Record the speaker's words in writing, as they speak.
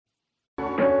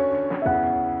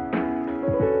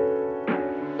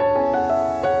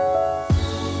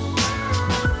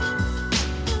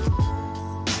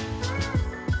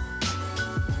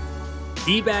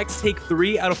D-backs take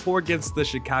 3 out of 4 against the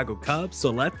Chicago Cubs,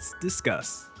 so let's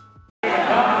discuss. You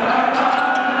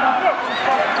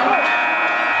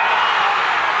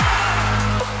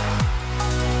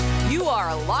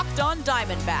are Locked On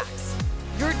Diamondbacks,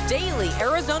 your daily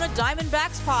Arizona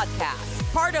Diamondbacks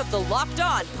podcast, part of the Locked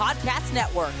On Podcast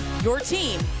Network, your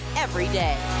team every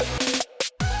day.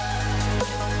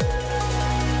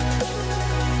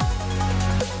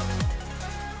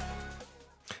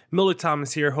 Miller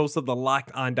Thomas here, host of the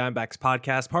Locked On Diamondbacks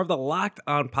podcast, part of the Locked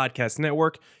On Podcast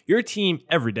Network, your team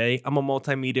every day. I'm a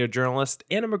multimedia journalist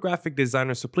and I'm a graphic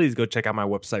designer, so please go check out my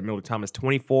website,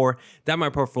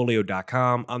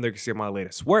 millerthomas24.myportfolio.com. On there you can see my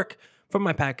latest work, from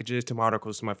my packages to my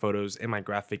articles to my photos and my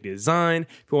graphic design.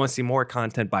 If you want to see more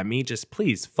content by me, just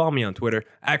please follow me on Twitter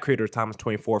at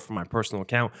CreatorThomas24 for my personal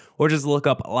account, or just look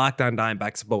up Locked On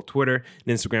Diamondbacks, both Twitter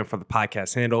and Instagram for the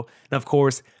podcast handle. And of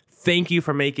course, thank you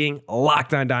for making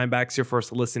Locked On Diamondbacks your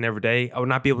first listen every day. I would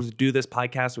not be able to do this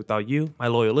podcast without you, my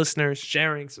loyal listeners,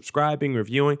 sharing, subscribing,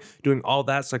 reviewing, doing all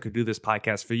that so I could do this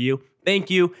podcast for you. Thank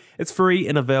you. It's free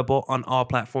and available on all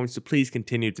platforms, so please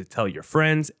continue to tell your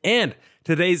friends. And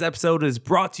today's episode is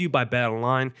brought to you by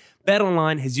BetOnline.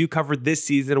 BetOnline has you covered this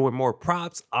season with more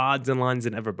props, odds, and lines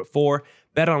than ever before.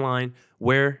 BetOnline,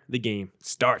 where the game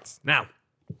starts. Now,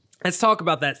 let's talk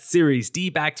about that series,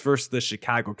 D-backs versus the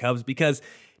Chicago Cubs, because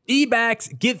D-backs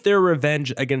get their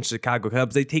revenge against Chicago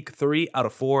Cubs. They take 3 out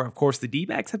of 4. Of course, the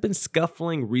D-backs have been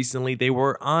scuffling recently. They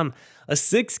were on a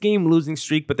 6-game losing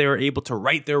streak, but they were able to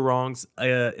right their wrongs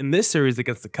in this series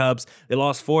against the Cubs. They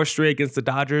lost 4 straight against the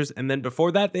Dodgers, and then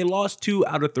before that, they lost 2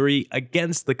 out of 3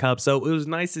 against the Cubs. So it was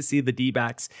nice to see the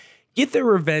D-backs get their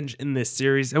revenge in this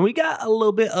series, and we got a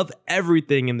little bit of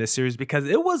everything in this series because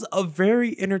it was a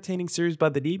very entertaining series by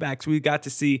the D-backs. We got to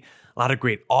see a lot of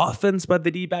great offense by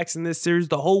the D-backs in this series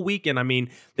the whole weekend. I mean,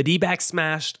 the D-backs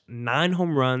smashed 9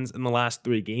 home runs in the last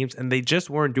 3 games, and they just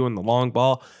weren't doing the long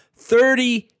ball.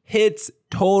 30 hits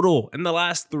total in the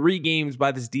last 3 games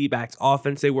by this D-backs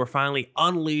offense. They were finally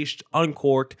unleashed,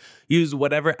 uncorked. Use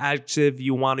whatever adjective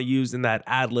you want to use in that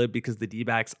ad lib because the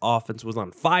D-backs offense was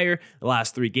on fire the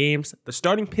last 3 games. The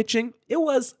starting pitching, it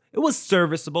was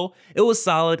serviceable. It was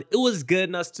solid. It was good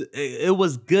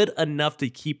enough to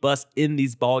keep us in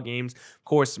these ball games. Of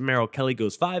course, Merrill Kelly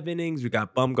goes 5 innings. We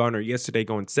got Bumgarner yesterday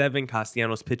going 7.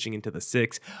 Castellanos pitching into the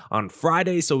 6th on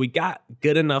Friday. So we got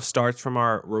good enough starts from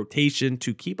our rotation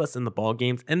to keep us in the ball games.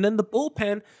 And then the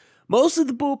bullpen, most of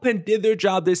the bullpen did their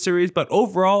job this series, but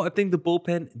overall, I think the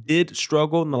bullpen did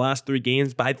struggle in the last 3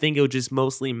 games, but I think it was just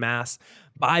mostly masked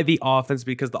by the offense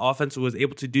because the offense was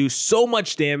able to do so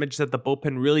much damage that the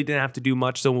bullpen really didn't have to do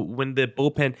much. So when the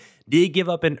bullpen did give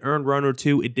up an earned run or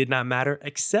 2, it did not matter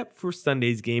except for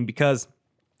Sunday's game because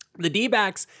the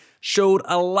D-backs showed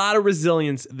a lot of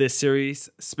resilience this series,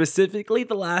 specifically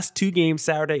the last 2 games,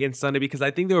 Saturday and Sunday, because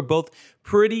I think they were both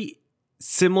pretty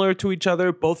similar to each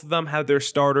other. Both of them have their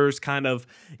starters kind of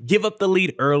give up the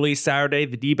lead early. Saturday,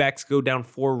 the D-backs go down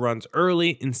 4 runs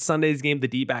early. In Sunday's game, the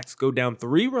D-backs go down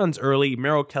 3 runs early.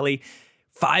 Merrill Kelly,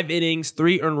 5 innings,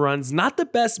 3 earned runs. Not the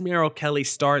best Merrill Kelly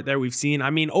start that we've seen. I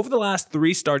mean, over the last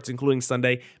 3 starts, including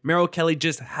Sunday, Merrill Kelly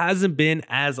just hasn't been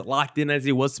as locked in as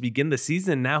he was to begin the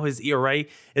season. Now his ERA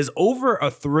is over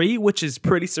a 3, which is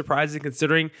pretty surprising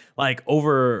considering like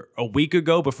over a week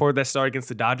ago before that start against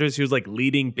the Dodgers, he was like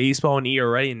leading baseball in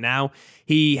ERA, and now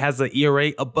he has an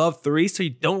ERA above 3, so you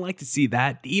don't like to see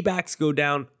that. D-backs go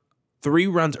down 3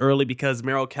 runs early because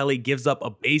Merrill Kelly gives up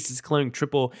a bases-clearing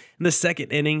triple in the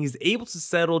 2nd inning. He's able to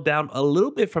settle down a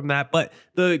little bit from that, but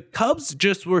the Cubs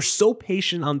just were so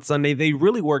patient on Sunday. They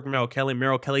really worked Merrill Kelly.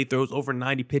 Merrill Kelly throws over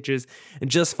 90 pitches in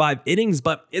just 5 innings,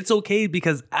 but it's okay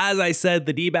because, as I said,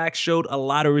 the D-backs showed a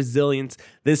lot of resilience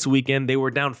this weekend. They were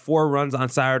down 4 runs on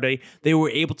Saturday. They were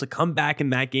able to come back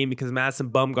in that game because Madison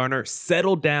Bumgarner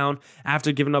settled down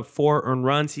after giving up 4 earned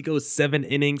runs. He goes 7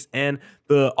 innings, and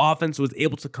the offense was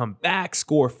able to come back,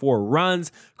 score 4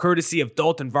 runs, courtesy of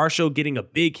Dalton Varsho getting a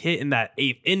big hit in that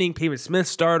 8th inning. Pavin Smith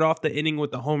started off the inning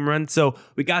with the home run, so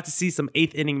we got to see some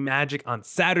 8th inning magic on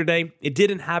Saturday. It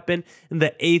didn't happen in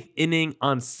the 8th inning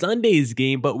on Sunday's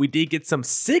game, but we did get some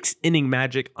 6th inning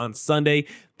magic on Sunday.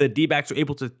 The D-backs were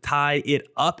able to tie it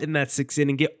up in that 6th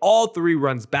inning, get all 3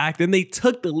 runs back. Then they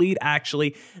took the lead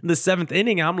actually in the 7th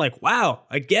inning. And I'm like, wow,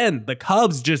 again, the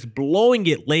Cubs just blowing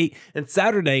it late. And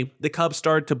Saturday, the Cubs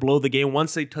started to blow the game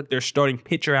once they took their starting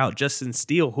pitcher out, Justin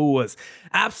Steele, who was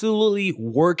absolutely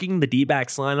working the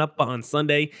D-backs lineup. But on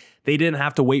Sunday, They didn't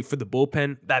have to wait for the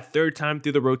bullpen. That third time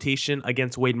through the rotation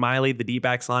against Wade Miley, the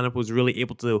D-backs lineup was really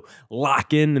able to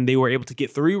lock in, and they were able to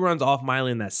get 3 runs off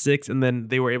Miley in that 6th, and then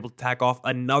they were able to tack off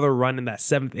another run in that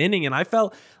 7th inning. And I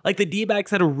felt like the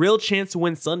D-backs had a real chance to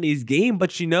win Sunday's game,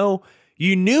 but you knew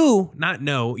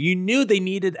they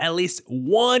needed at least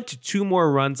 1 to 2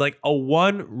 more runs, like a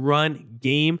 1-run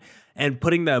game. And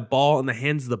putting that ball in the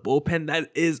hands of the bullpen,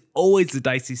 that is always a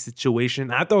dicey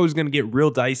situation. I thought it was going to get real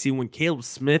dicey when Caleb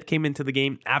Smith came into the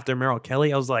game after Merrill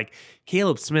Kelly. I was like,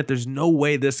 Caleb Smith, there's no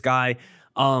way this guy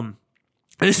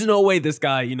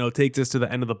takes us to the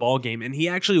end of the ball game. And he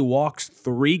actually walks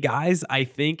 3 guys, I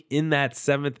think, in that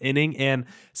 7th inning. And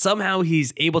somehow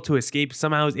he's able to escape.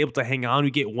 Somehow he's able to hang on.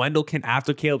 We get Wendelken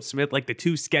after Caleb Smith, like the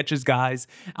 2 sketches guys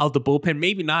out the bullpen.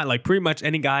 Maybe not, like pretty much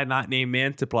any guy not named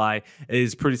Mantiply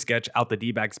is pretty sketch out the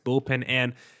D-backs bullpen.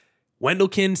 And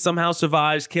Wendelken somehow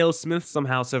survives. Caleb Smith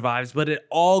somehow survives. But it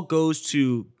all goes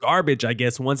to garbage, I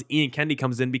guess, once Ian Kennedy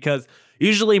comes in, because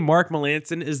usually Mark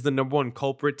Melancon is the number 1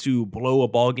 culprit to blow a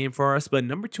ball game for us. But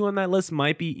number 2 on that list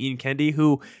might be Ian Kennedy,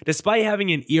 who, despite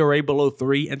having an ERA below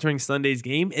 3 entering Sunday's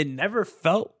game, it never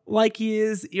felt like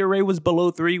his ERA was below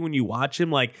 3 when you watch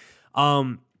him. Like,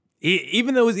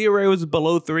 even though his ERA was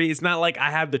below 3, it's not like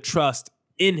I have the trust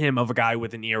in him of a guy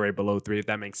with an ERA below 3, if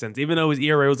that makes sense. Even though his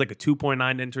ERA was like a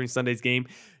 2.9 entering Sunday's game,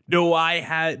 did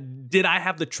I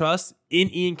have the trust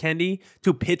in Ian Kennedy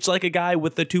to pitch like a guy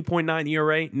with a 2.9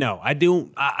 ERA? No, I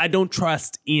don't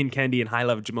trust Ian Kennedy in high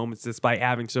leverage moments, despite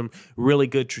having some really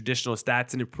good traditional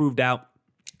stats, and it proved out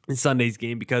in Sunday's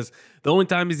game, because the only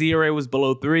time his ERA was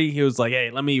below 3, he was like, hey,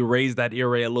 let me raise that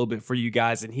ERA a little bit for you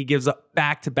guys. And he gives up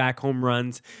back-to-back home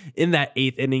runs in that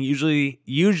 8th inning.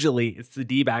 Usually it's the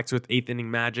D-backs with 8th inning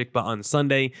magic, but on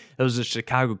Sunday, it was the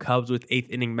Chicago Cubs with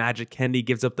 8th inning magic. Kennedy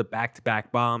gives up the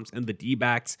back-to-back bombs, and the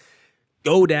D-backs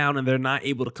go down, and they're not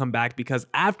able to come back, because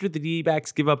after the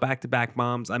D-backs give up back-to-back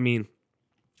bombs, I mean,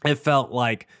 it felt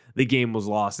like the game was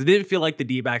lost. It didn't feel like the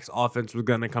D-backs offense was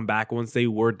going to come back once they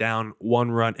were down 1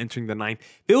 run entering the 9th.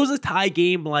 If it was a tie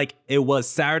game like it was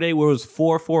Saturday, where it was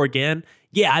 4-4 again,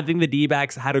 yeah, I think the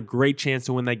D-backs had a great chance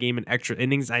to win that game in extra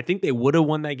innings. I think they would have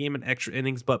won that game in extra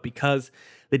innings, but because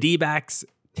the D-backs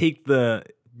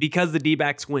because the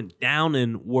D-backs went down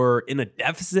and were in a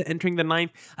deficit entering the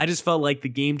 9th, I just felt like the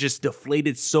game just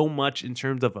deflated so much in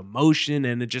terms of emotion,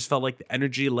 and it just felt like the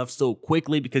energy left so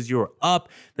quickly because you were up,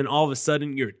 then all of a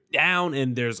sudden you're down,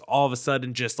 and there's all of a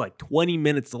sudden just like 20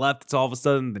 minutes left. It's all of a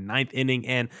sudden the 9th inning,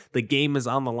 and the game is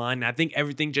on the line. And I think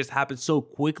everything just happened so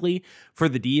quickly for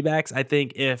the D-backs. I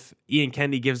think if Ian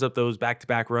Kennedy gives up those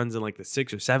back-to-back runs in like the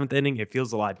 6th or 7th inning, it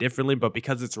feels a lot differently. But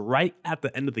because it's right at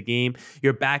the end of the game,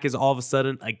 your back is all of a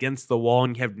sudden against the wall,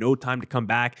 and you have no time to come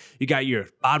back. You got your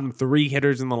bottom 3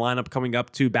 hitters in the lineup coming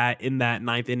up to bat in that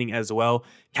 9th inning as well,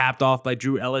 capped off by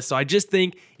Drew Ellis. So I just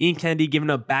think Ian Kennedy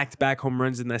giving up back-to-back home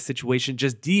runs in that situation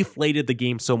just deflated the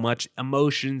game so much.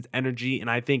 Emotions, energy, and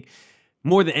I think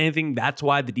more than anything, that's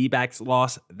why the D-backs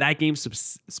lost that game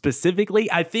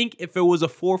specifically. I think if it was a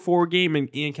 4-4 game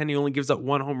and Ian Kennedy only gives up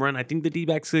 1 home run, I think the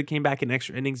D-backs could have came back in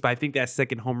extra innings, but I think that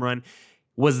second home run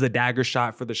was the dagger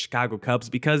shot for the Chicago Cubs,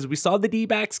 because we saw the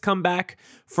D-backs come back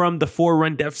from the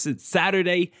 4-run deficit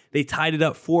Saturday. They tied it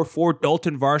up 4-4.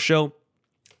 Dalton Varsho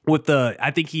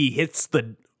I think he hits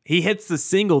the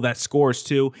single that scores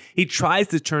 2. He tries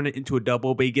to turn it into a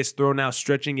double, but he gets thrown out,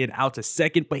 stretching it out to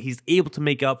second, but he's able to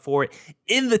make up for it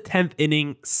in the 10th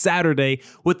inning Saturday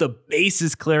with the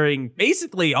bases clearing,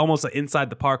 basically almost an inside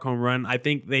the park home run. I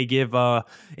think they give an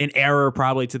error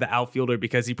probably to the outfielder,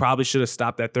 because he probably should have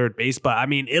stopped at third base. But I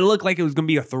mean, it looked like it was going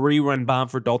to be a 3-run bomb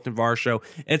for Dalton Varsho.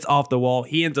 It's off the wall.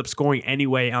 He ends up scoring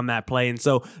anyway on that play. And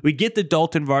so we get the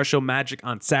Dalton Varsho magic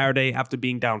on Saturday after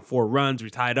being down 4 runs. We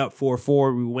tied up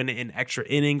 4-4. We win it in extra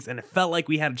innings, and it felt like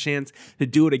we had a chance to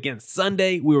do it again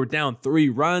Sunday. We were down 3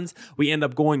 runs. We end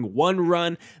up going 1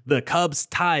 run. The Cubs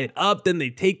tie it up, then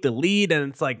they take the lead,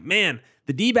 and it's like, man,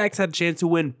 the D-backs had a chance to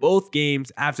win both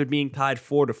games after being tied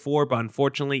 4-4, but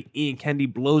unfortunately, Ian Kennedy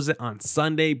blows it on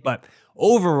Sunday. But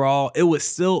overall, it was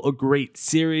still a great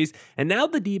series. And now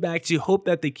the D-backs, you hope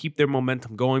that they keep their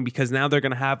momentum going, because now they're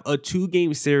going to have a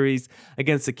 2-game series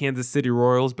against the Kansas City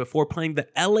Royals before playing the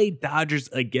LA Dodgers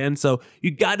again. So you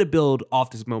got to build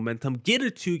off this momentum, get a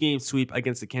 2-game sweep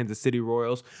against the Kansas City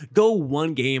Royals, go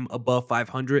 1 game above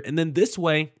 500, and then this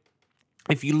way,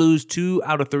 If you lose 2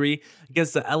 out of 3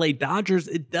 against the LA Dodgers,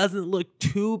 it doesn't look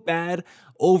too bad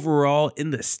overall in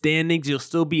the standings. You'll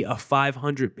still be a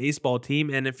 500 baseball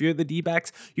team. And if you're the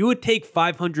D-backs, you would take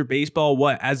 500 baseball,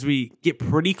 as we get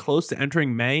pretty close to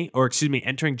entering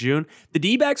entering June. The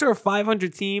D-backs are a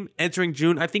 500 team entering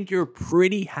June. I think you're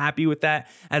pretty happy with that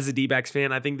as a D-backs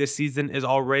fan. I think this season is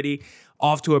already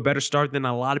off to a better start than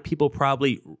a lot of people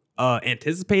probably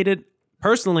anticipated.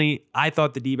 Personally, I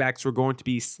thought the D-backs were going to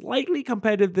be slightly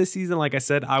competitive this season. Like I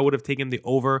said, I would have taken the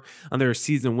over on their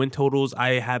season win totals.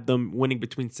 I had them winning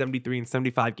between 73 and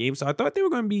 75 games. So I thought they were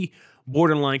going to be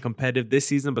borderline competitive this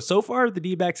season. But so far, the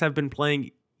D-backs have been playing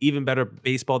even better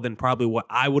baseball than probably what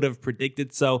I would have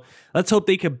predicted. So let's hope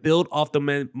they could build off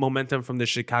the momentum from the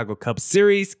Chicago Cubs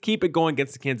series, keep it going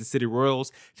against the Kansas City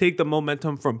Royals, take the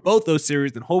momentum from both those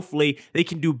series, and hopefully they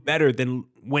can do better than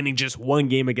winning just one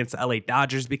game against the LA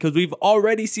Dodgers, because we've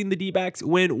already seen the D-backs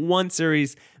win one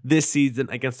series this season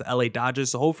against the LA Dodgers.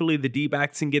 So hopefully the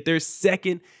D-backs can get their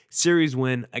second series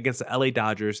win against the LA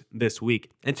Dodgers this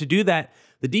week. And to do that,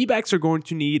 the D-backs are going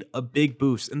to need a big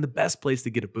boost. And the best place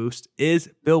to get a boost is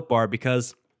Built Bar,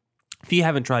 because if you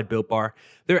haven't tried Built Bar,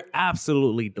 they're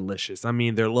absolutely delicious. I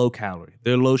mean, they're low calorie,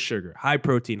 they're low sugar, high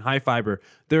protein, high fiber.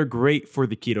 They're great for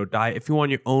the keto diet. If you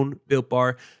want your own Built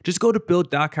Bar, just go to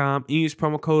Built.com and use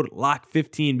promo code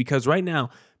LOCK15, because right now,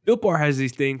 Built Bar has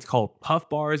these things called Puff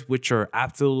Bars, which are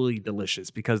absolutely delicious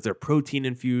because they're protein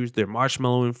infused, they're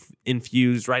marshmallow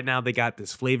infused. Right now, they got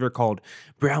this flavor called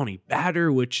Brownie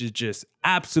Batter, which is just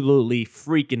absolutely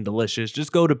freaking delicious.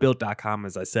 Just go to Built.com,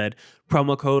 as I said.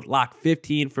 Promo code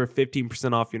LOCK15 for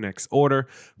 15% off your next order.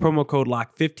 Promo code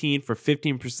LOCK15 for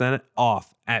 15%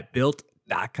 off at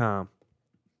Built.com.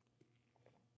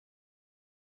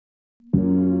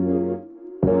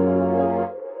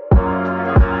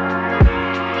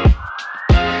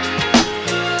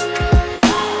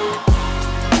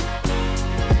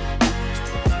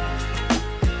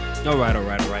 All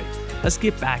right. Let's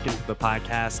get back into the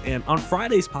podcast. And on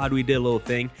Friday's pod, we did a little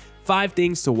thing. 5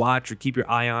 things to watch or keep your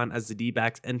eye on as the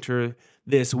D-backs enter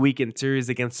this weekend series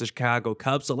against the Chicago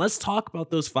Cubs. So let's talk about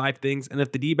those 5 things. And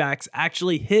if the D-backs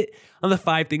actually hit on the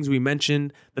 5 things we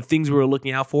mentioned, the things we were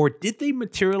looking out for, did they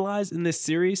materialize in this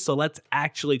series? So let's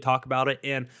actually talk about it.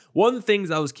 And one of the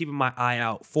things I was keeping my eye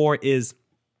out for is,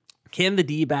 can the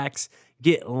D-backs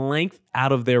get length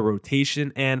out of their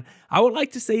rotation? And I would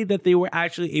like to say that they were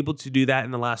actually able to do that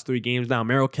in the last 3 games. Now,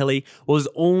 Merrill Kelly was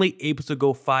only able to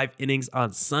go 5 innings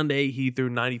on Sunday. He threw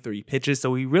 93 pitches,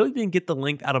 so he really didn't get the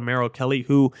length out of Merrill Kelly,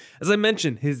 who, as I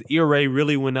mentioned, his ERA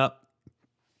really went up.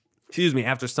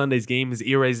 After Sunday's game. His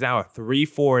ERA is now a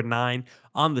 3.49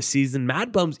 on the season.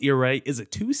 Mad Bum's ERA is a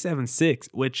 2.76,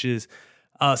 which is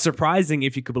surprising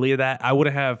if you could believe that. I would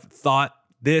have thought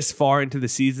this far into the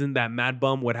season that Mad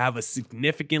Bum would have a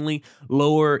significantly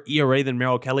lower ERA than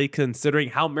Merrill Kelly, considering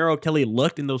how Merrill Kelly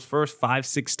looked in those first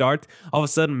 5-6 starts. All of a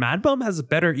sudden, Mad Bum has a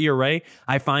better ERA.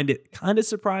 I find it kind of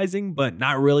surprising, but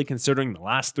not really, considering the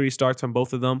last 3 starts from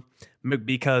both of them,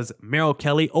 because Merrill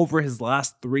Kelly, over his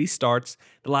last 3 starts,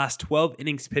 the last 12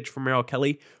 innings pitched for Merrill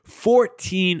Kelly,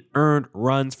 14 earned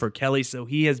runs for Kelly. So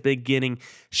he has been getting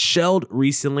shelled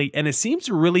recently, and it seems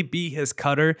to really be his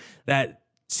cutter that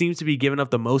seems to be giving up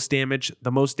the most damage. The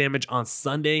most damage on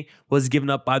Sunday was given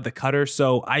up by the cutter.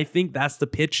 So I think that's the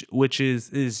pitch, which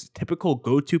is typical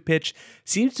go-to pitch.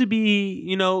 Seems to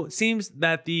be, seems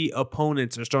that the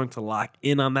opponents are starting to lock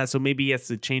in on that. So maybe he has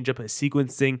to change up his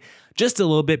sequencing just a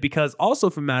little bit, because also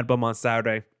for Mad Bum on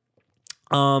Saturday,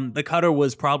 the cutter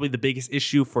was probably the biggest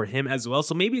issue for him as well.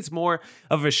 So maybe it's more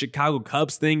of a Chicago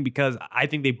Cubs thing, because I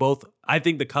think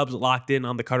the Cubs locked in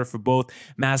on the cutter for both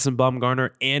Madison Bumgarner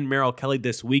and Merrill Kelly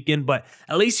this weekend. But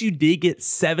at least you did get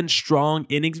 7 strong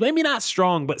innings, maybe not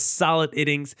strong, but solid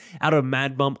innings out of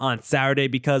Mad Bum on Saturday,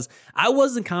 because I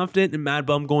wasn't confident in Mad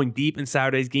Bum going deep in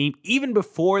Saturday's game, even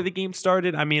before the game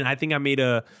started. I mean, I think I made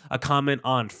a comment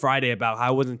on Friday about how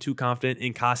I wasn't too confident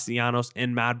in Castellanos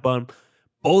and Mad Bum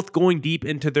both going deep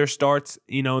into their starts,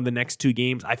 in the next 2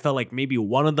 games. I felt like maybe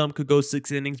one of them could go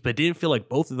 6 innings, but didn't feel like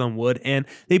both of them would. And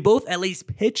they both at least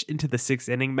pitched into the 6th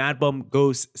inning. Mad Bum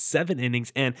goes 7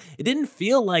 innings, and it didn't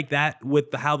feel like that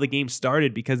with how the game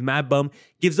started, because Mad Bum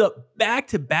gives up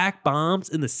back-to-back bombs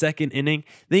in the 2nd inning.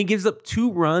 Then he gives up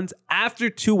 2 runs after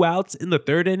 2 outs in the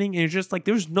 3rd inning. And it's just like,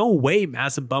 there's no way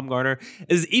Madison Bumgarner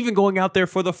is even going out there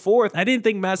for the 4th. I didn't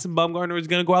think Madison Bumgarner was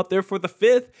going to go out there for the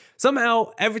 5th.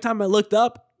 Somehow, every time I looked up,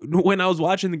 up when I was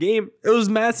watching the game, it was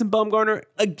Madison Bumgarner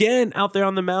again out there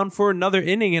on the mound for another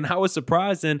inning, and I was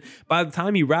surprised. And by the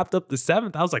time he wrapped up the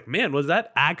seventh, I was like, man, was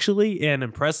that actually an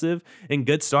impressive and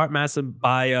good start by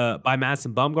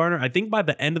Madison Bumgarner? I think by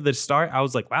the end of the start, I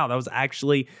was like, wow, that was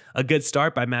actually a good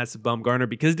start by Madison Bumgarner,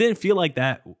 because it didn't feel like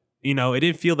that. It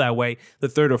didn't feel that way the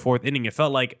third or fourth inning. It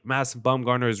felt like Madison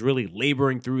Bumgarner is really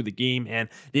laboring through the game, and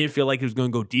didn't feel like he was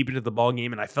going to go deep into the ball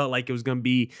game. And I felt like it was going to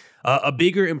be a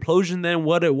bigger implosion than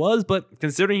what it was. But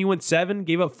considering he went 7,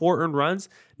 gave up 4 earned runs,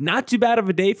 not too bad of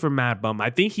a day for Mad Bum.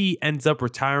 I think he ends up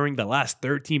retiring the last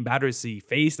 13 batters he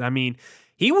faced. I mean,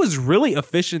 he was really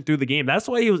efficient through the game. That's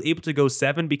why he was able to go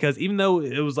 7, because even though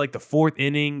it was like the 4th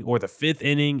inning or the 5th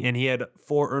inning and he had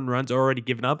 4 earned runs already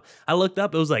given up, I looked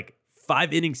up, it was like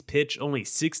 5 innings pitched, only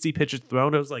 60 pitches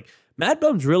thrown. It was like, Mad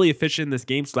Bum's really efficient in this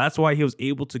game, so that's why he was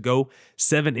able to go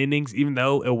 7 innings, even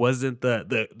though it wasn't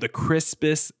the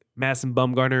crispest Madison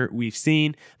Bumgarner we've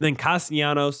seen. Then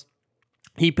Castellanos,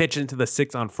 he pitched into the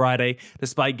 6th on Friday,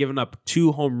 despite giving up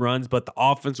 2 home runs, but the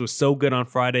offense was so good on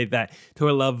Friday that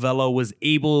Torey Lovullo was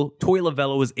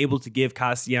able to give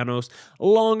Castellanos a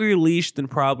longer leash than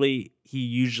probably he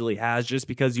usually has, just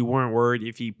because you weren't worried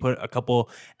if he put a couple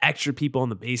extra people on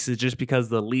the bases, just because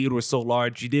the lead was so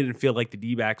large. You didn't feel like the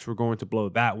D-backs were going to blow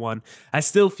that one. I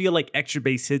still feel like extra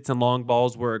base hits and long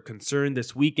balls were a concern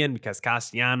this weekend, because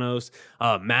Castellanos,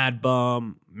 Mad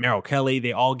Bum, Merrill Kelly,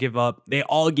 they all gave up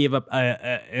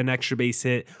an extra base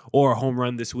hit or a home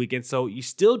run this weekend. So you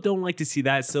still don't like to see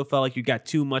that. It still felt like you got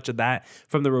too much of that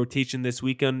from the rotation this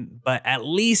weekend, but at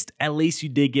least you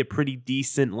did get pretty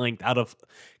decent length out of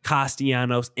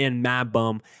Castellanos and Mad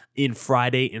Bum in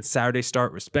Friday and Saturday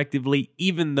start respectively,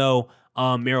 even though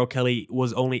Merrill Kelly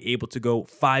was only able to go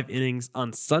 5 innings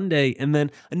on Sunday. And then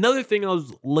another thing I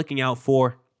was looking out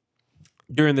for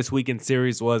during this weekend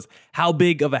series was, how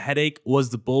big of a headache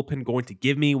was the bullpen going to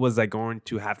give me? Was I going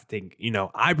to have to take,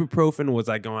 ibuprofen? Was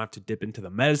I going to have to dip into the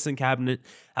medicine cabinet?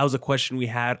 That was a question we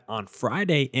had on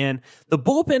Friday. And the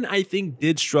bullpen, I think,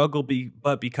 did struggle,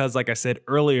 but because, like I said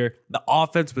earlier, the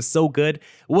offense was so good, it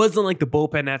wasn't like the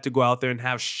bullpen had to go out there and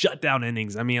have shutdown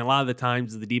innings. I mean, a lot of the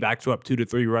times the D-backs were up 2 to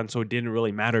 3 runs, so it didn't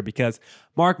really matter, because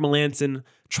Mark Melancon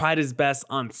tried his best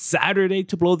on Saturday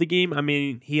to blow the game. I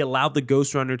mean, he allowed the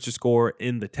ghost runner to score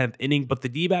in the 10th inning, but the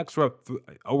D-backs were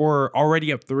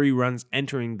already up 3 runs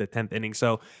entering the 10th inning.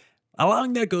 So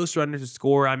allowing that ghost runner to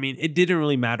score, I mean, it didn't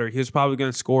really matter. He was probably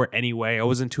going to score anyway. I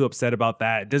wasn't too upset about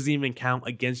that. It doesn't even count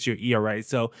against your ERA.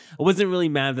 So I wasn't really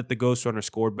mad that the ghost runner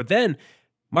scored. But then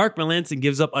Mark Melancon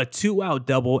gives up a 2-out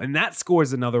double, and that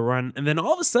scores another run. And then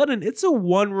all of a sudden, it's a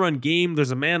 1-run game.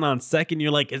 There's a man on second.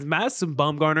 You're like, is Mark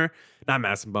Melancon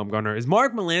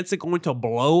going to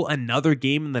blow another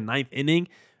game in the 9th inning?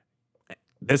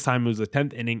 This time it was the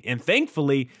 10th inning. And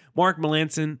thankfully, Mark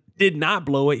Melancon did not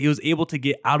blow it. He was able to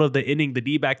get out of the inning. The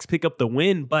D-backs pick up the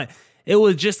win, but it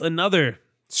was just another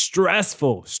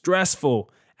stressful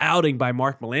outing by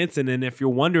Mark Melancon. And if you're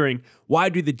wondering, why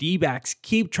do the D-backs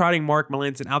keep trotting Mark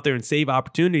Melancon out there and save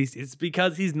opportunities? It's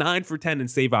because he's 9 for 10 in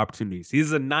save opportunities.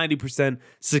 He's a 90%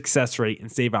 success rate in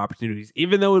save opportunities.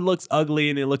 Even though it looks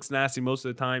ugly and it looks nasty most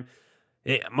of the time,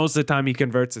 he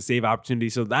converts to save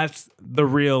opportunities. So that's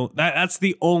that's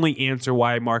the only answer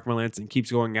why Mark Melancon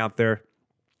keeps going out there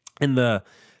in the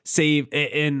save.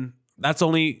 And that's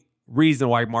only reason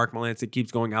why Mark Melancon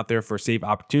keeps going out there for save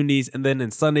opportunities. And then in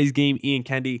Sunday's game, Ian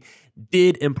Kennedy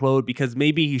did implode, because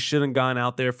maybe he shouldn't have gone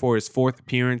out there for his 4th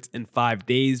appearance in 5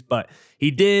 days, but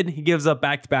he did. He gives up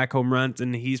back-to-back home runs,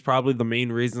 and he's probably the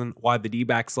main reason why the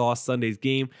D-backs lost Sunday's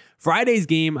game. Friday's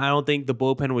game, I don't think the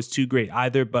bullpen was too great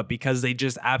either, but because they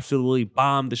just absolutely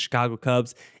bombed the Chicago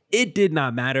Cubs, it did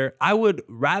not matter. I would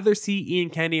rather see Ian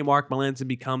Kennedy and Mark Melancon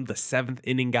become the 7th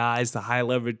inning guys, the high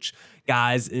leverage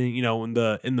guys, in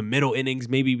the middle innings.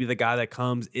 Maybe be the guy that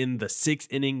comes in the 6th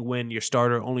inning when your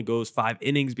starter only goes 5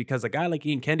 innings, because a guy like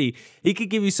Ian Kennedy, he could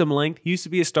give you some length. He used to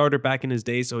be a starter back in his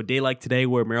day, so a day like today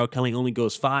where Merrill Kelly only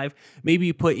goes 5, maybe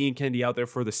you put Ian Kennedy out there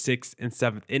for the 6th and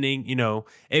 7th inning,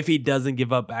 if he doesn't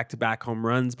give up back-to-back home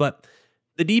runs. But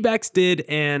the D-backs did,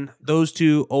 and those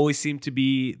two always seem to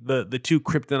be the two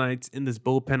kryptonites in this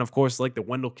bullpen. Of course, like the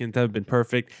Wendelkins have been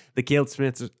perfect. The Caleb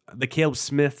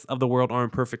Smiths of the world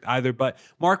aren't perfect either. But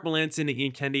Mark Melancon and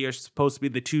Ian Kennedy are supposed to be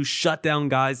the 2 shutdown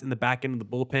guys in the back end of the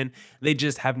bullpen. They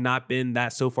just have not been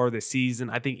that so far this season.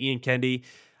 I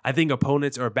think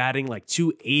opponents are batting like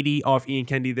 280 off Ian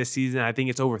Kennedy this season. I think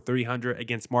it's over 300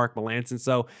 against Mark Melancon.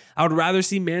 So I would rather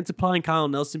see Mantiply and Kyle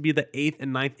Nelson be the 8th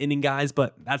and 9th inning guys,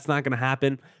 but that's not going to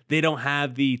happen. They don't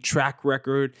have the track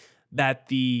record that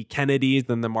the Kennedys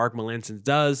and the Mark Melancons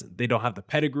does. They don't have the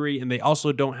pedigree, and they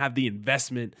also don't have the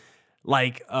investment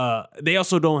they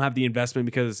also don't have the investment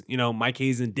because, Mike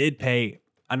Hazen did pay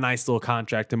a nice little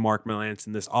contract to Mark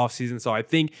Melancon this offseason. So I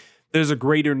think there's a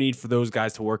greater need for those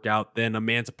guys to work out than a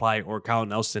Mantiply or Kyle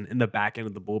Nelson in the back end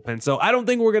of the bullpen. So I don't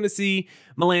think we're going to see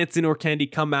Melancon or Kennedy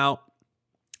come out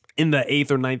in the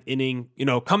 8th or 9th inning,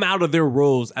 come out of their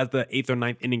roles as the 8th or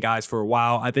 9th inning guys for a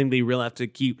while. I think they really have to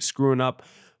keep screwing up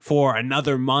for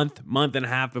another month and a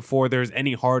half before there's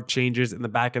any hard changes in the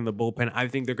back end of the bullpen. I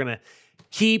think they're going to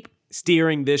keep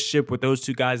steering this ship with those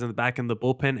two guys in the back end of the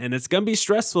bullpen, and it's going to be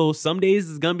stressful. Some days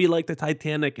it's going to be like the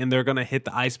Titanic and they're going to hit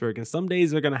the iceberg, and some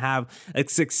days they're going to have a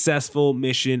successful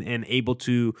mission and able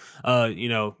to,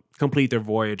 complete their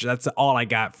voyage. That's all I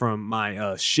got from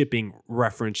my shipping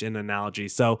reference and analogy.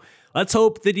 So let's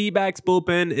hope the D-backs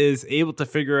bullpen is able to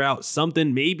figure out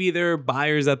something. Maybe they're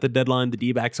buyers at the deadline. The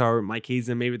D-backs are Mike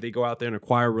Hazen. Maybe they go out there and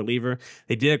acquire a reliever.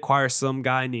 They did acquire some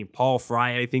guy named Paul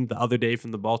Fry, I think, the other day from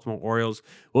the Baltimore Orioles.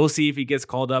 We'll see if he gets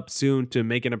called up soon to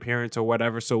make an appearance or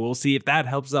whatever. So we'll see if that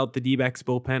helps out the D-backs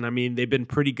bullpen. I mean, they've been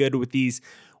pretty good with these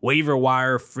waiver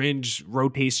wire, fringe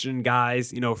rotation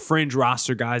guys, fringe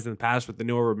roster guys in the past with the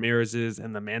Noah Ramirez's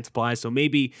and the Mantiply. So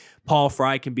maybe Paul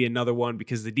Fry can be another one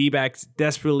because the D-backs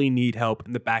desperately need help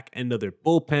in the back end of their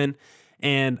bullpen.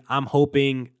 And I'm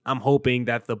hoping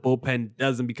that the bullpen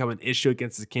doesn't become an issue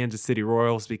against the Kansas City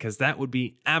Royals, because that would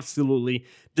be absolutely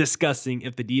disgusting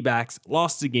if the D-backs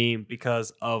lost the game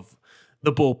because of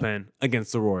the bullpen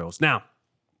against the Royals. Now,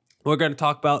 we're going to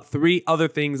talk about 3 other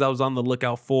things I was on the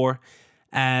lookout for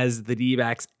as the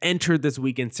D-backs entered this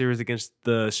weekend series against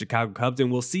the Chicago Cubs,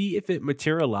 and we'll see if it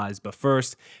materialized. But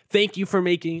first, thank you for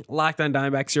making Locked On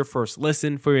Diamondbacks your first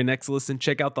listen. For your next listen,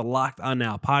 check out the Locked On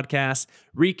Now podcast,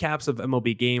 recaps of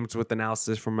MLB games with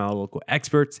analysis from our local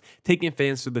experts, taking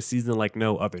fans through the season like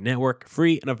no other network,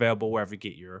 free and available wherever you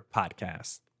get your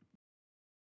podcasts.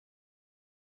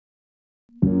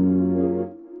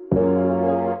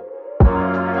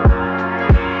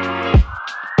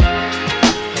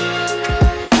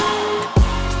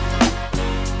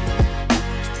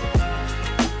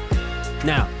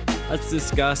 Now, let's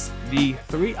discuss the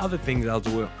 3 other things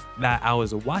that I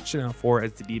was watching out for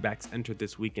as the D-backs entered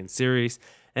this weekend series.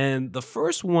 And the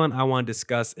first one I want to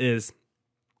discuss is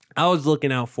I was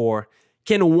looking out for,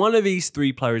 can one of these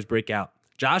 3 players break out?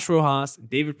 Josh Rojas,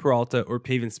 David Peralta, or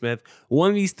Pavin Smith.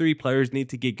 One of these 3 players need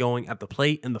to get going at the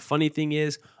plate. And the funny thing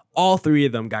is, all 3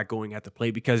 of them got going at the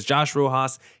plate, because Josh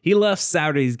Rojas, he left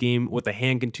Saturday's game with a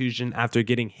hand contusion after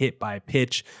getting hit by a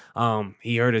pitch.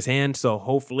 He hurt his hand, so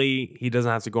hopefully he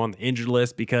doesn't have to go on the injured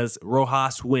list, because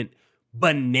Rojas went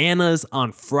bananas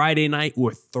on Friday night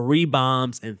with 3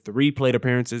 bombs and 3 plate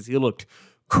appearances. He looked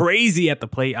crazy at the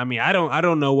plate. I mean, I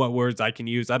don't know what words I can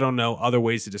use. I don't know other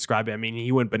ways to describe it. I mean,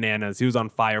 he went bananas. He was on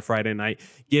fire Friday night.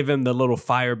 Give him the little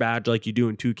fire badge like you do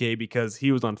in 2K, because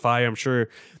he was on fire. I'm sure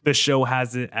the show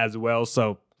has it as well.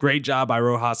 So great job by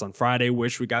Rojas on Friday.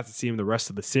 Wish we got to see him the rest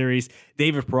of the series.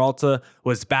 David Peralta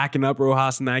was backing up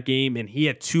Rojas in that game, and he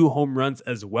had 2 home runs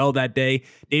as well that day.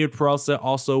 David Peralta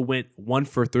also went 1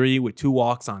 for 3 with 2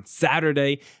 walks on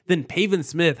Saturday. Then Pavin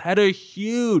Smith had a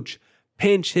huge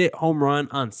pinch hit home run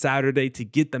on Saturday to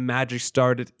get the Magic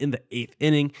started in the 8th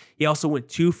inning. He also went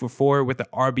 2 for 4 with the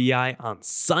RBI on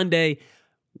Sunday.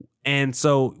 And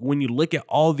so when you look at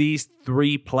all these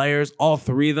 3 players, all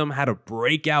 3 of them had a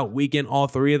breakout weekend. All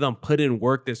 3 of them put in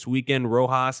work this weekend.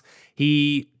 Rojas,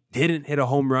 he didn't hit a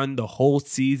home run the whole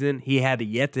season. He had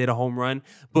yet to hit a home run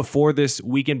before this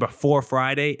weekend, before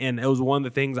Friday. And it was one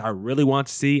of the things I really want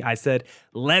to see. I said,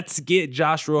 let's get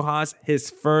Josh Rojas his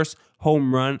first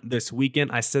home run this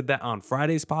weekend. I said that on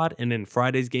Friday's pod, and in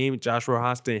Friday's game, Josh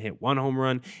Rojas didn't hit 1 home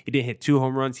run. He didn't hit 2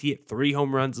 home runs. He hit 3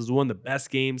 home runs. It was one of the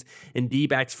best games in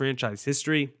D-backs franchise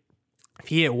history. If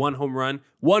he hit 1 home run,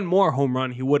 1 more home run,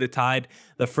 he would have tied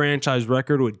the franchise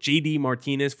record with JD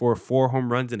Martinez for 4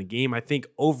 home runs in a game. I think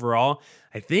overall,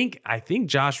 I think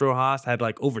Josh Rojas had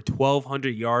like over 1,200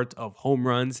 yards of home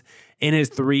runs in his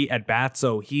 3 at-bats.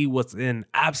 So he was an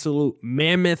absolute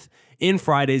mammoth in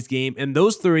Friday's game. And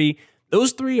those three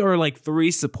are like 3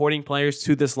 supporting players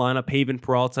to this lineup, Pavin,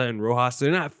 Peralta, and Rojas.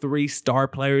 They're not 3 star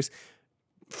players.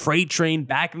 Freight Train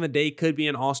back in the day could be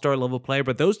an all-star level player,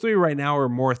 but those 3 right now are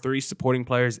more 3 supporting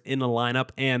players in the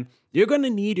lineup, and you're going to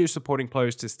need your supporting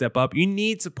players to step up. You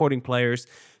need supporting players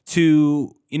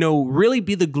to, really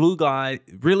be the glue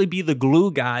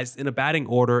guys in a batting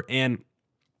order, and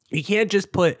you can't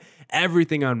just put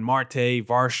everything on Marte,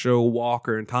 Varsho,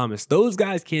 Walker, and Thomas. Those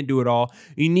guys can't do it all.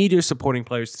 You need your supporting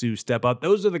players to step up.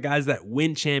 Those are the guys that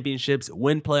win championships,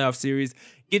 win playoff series,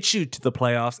 get you to the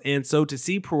playoffs. And so to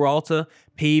see Peralta,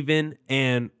 Pavin,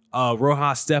 and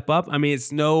Rojas step up, I mean,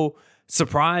 it's no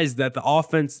surprised that the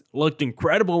offense looked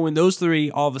incredible when those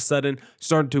three all of a sudden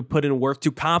started to put in work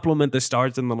to complement the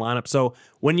stars in the lineup. So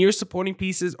when your supporting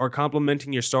pieces are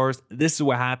complementing your stars, this is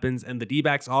what happens. And the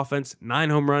D-backs offense, 9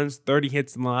 home runs, 30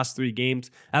 hits in the last 3 games.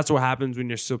 That's what happens when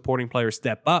your supporting players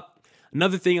step up.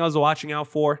 Another thing I was watching out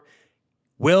for,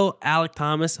 will Alek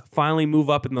Thomas finally move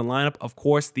up in the lineup? Of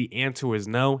course, the answer is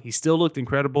no. He still looked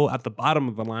incredible at the bottom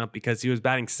of the lineup because he was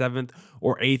batting 7th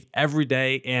or 8th every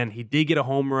day, and he did get a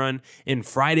home run in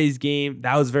Friday's game.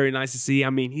 That was very nice to see. I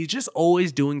mean, he's just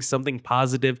always doing something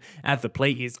positive at the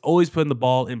plate. He's always putting the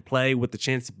ball in play with the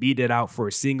chance to beat it out for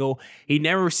a single. He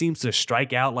never seems to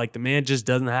strike out. Like, the man just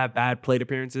doesn't have bad plate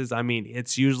appearances. I mean,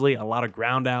 it's usually a lot of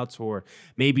ground outs or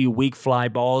maybe weak fly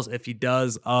balls. If he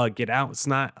does get out, it's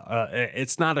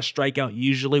not a strikeout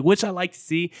usually, which I like to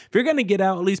see. If you're going to get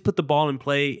out, at least put the ball in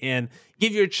play and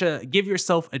give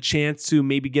yourself a chance to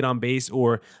maybe get on base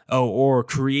or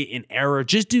create an error.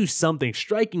 Just do something.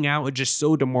 Striking out is just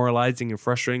so demoralizing and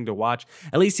frustrating to watch.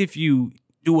 At least if you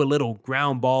do a little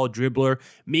ground ball dribbler,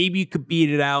 maybe you could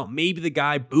beat it out. Maybe the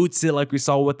guy boots it like we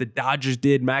saw what the Dodgers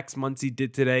did, Max Muncy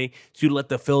did today to let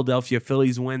the Philadelphia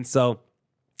Phillies win. So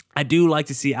I do like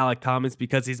to see Alek Thomas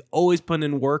because he's always putting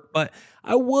in work, but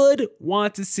I would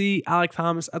want to see Alek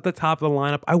Thomas at the top of the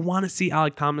lineup. I want to see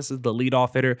Alek Thomas as the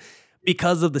leadoff hitter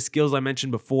because of the skills I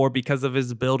mentioned before, because of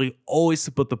his ability always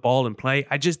to put the ball in play.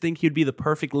 I just think he'd be the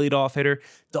perfect leadoff hitter.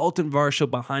 Dalton Varsho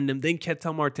behind him, then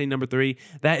Ketel Marte number 3.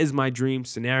 That is my dream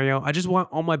scenario. I just want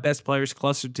all my best players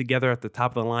clustered together at the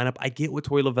top of the lineup. I get what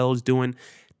Torey Lovullo is doing.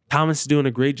 Thomas is doing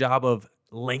a great job of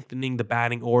lengthening the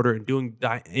batting order and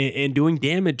doing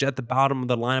damage at the bottom of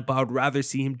the lineup. But I would rather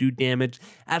see him do damage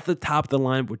at the top of the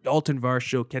lineup with Dalton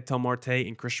Varsho, Ketel Marte,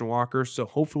 and Christian Walker. So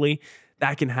hopefully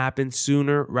that can happen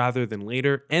sooner rather than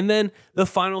later. And then the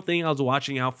final thing I was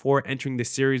watching out for entering the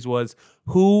series was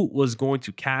who was going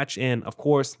to catch. And of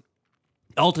course,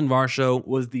 Dalton Varsho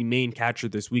was the main catcher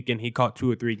this weekend. He caught 2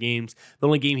 or 3 games. The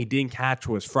only game he didn't catch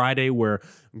was Friday, where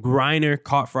Greiner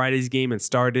caught Friday's game and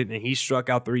started, and he struck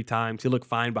out 3 times. He looked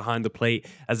fine behind the plate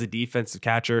as a defensive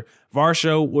catcher.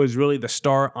 Varsho was really the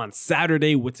star on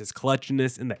Saturday with his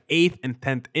clutchness in the 8th and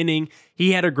 10th inning.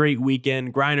 He had a great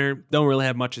weekend. Greiner, don't really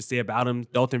have much to say about him.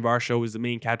 Dalton Varsho was the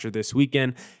main catcher this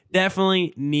weekend.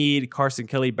 Definitely need Carson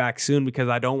Kelly back soon because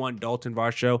I don't want Dalton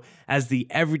Varsho as the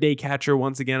everyday catcher.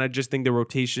 Once again, I just think the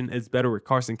rotation is better with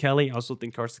Carson Kelly. I also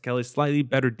think Carson Kelly is slightly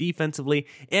better defensively,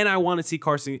 and I want to see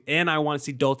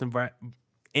Dalton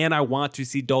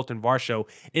Varsho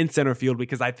in center field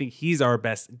because I think he's our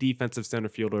best defensive center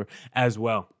fielder as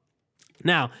well.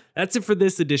 Now, that's it for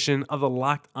this edition of the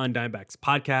Locked on Diamondbacks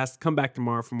podcast. Come back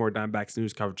tomorrow for more Diamondbacks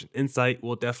news coverage and insight.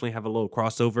 We'll definitely have a little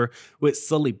crossover with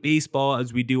Sully Baseball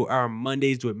as we do our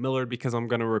Mondays with Miller because I'm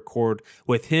going to record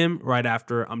with him right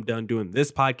after I'm done doing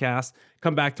this podcast.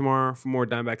 Come back tomorrow for more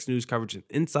Diamondbacks news coverage and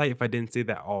insight if I didn't say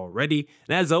that already.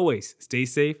 And as always, stay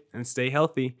safe and stay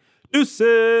healthy.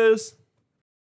 Deuces!